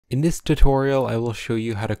In this tutorial, I will show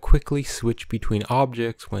you how to quickly switch between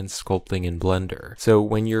objects when sculpting in Blender. So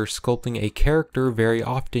when you're sculpting a character, very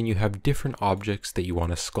often you have different objects that you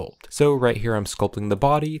want to sculpt. So right here I'm sculpting the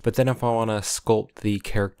body, but then if I want to sculpt the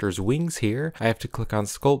character's wings here, I have to click on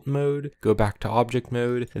sculpt mode, go back to object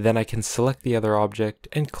mode, then I can select the other object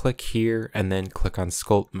and click here and then click on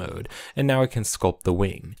sculpt mode. And now I can sculpt the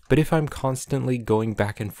wing. But if I'm constantly going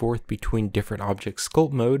back and forth between different object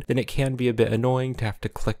sculpt mode, then it can be a bit annoying to have to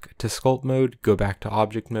click to sculpt mode, go back to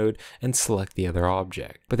object mode, and select the other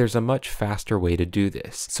object. But there's a much faster way to do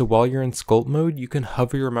this. So while you're in sculpt mode, you can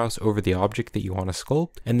hover your mouse over the object that you want to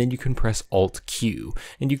sculpt, and then you can press Alt Q,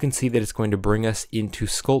 and you can see that it's going to bring us into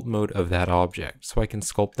sculpt mode of that object. So I can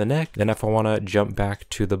sculpt the neck, then if I want to jump back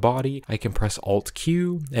to the body, I can press Alt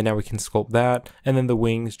Q, and now we can sculpt that, and then the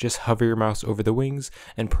wings, just hover your mouse over the wings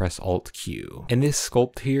and press Alt Q. And this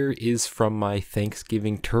sculpt here is from my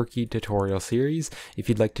Thanksgiving turkey tutorial series. If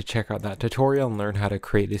you'd like to check out that tutorial and learn how to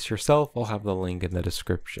create this yourself, I'll have the link in the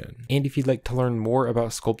description. And if you'd like to learn more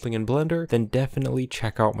about sculpting in Blender, then definitely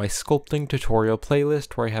check out my sculpting tutorial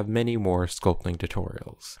playlist where I have many more sculpting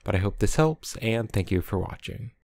tutorials. But I hope this helps, and thank you for watching.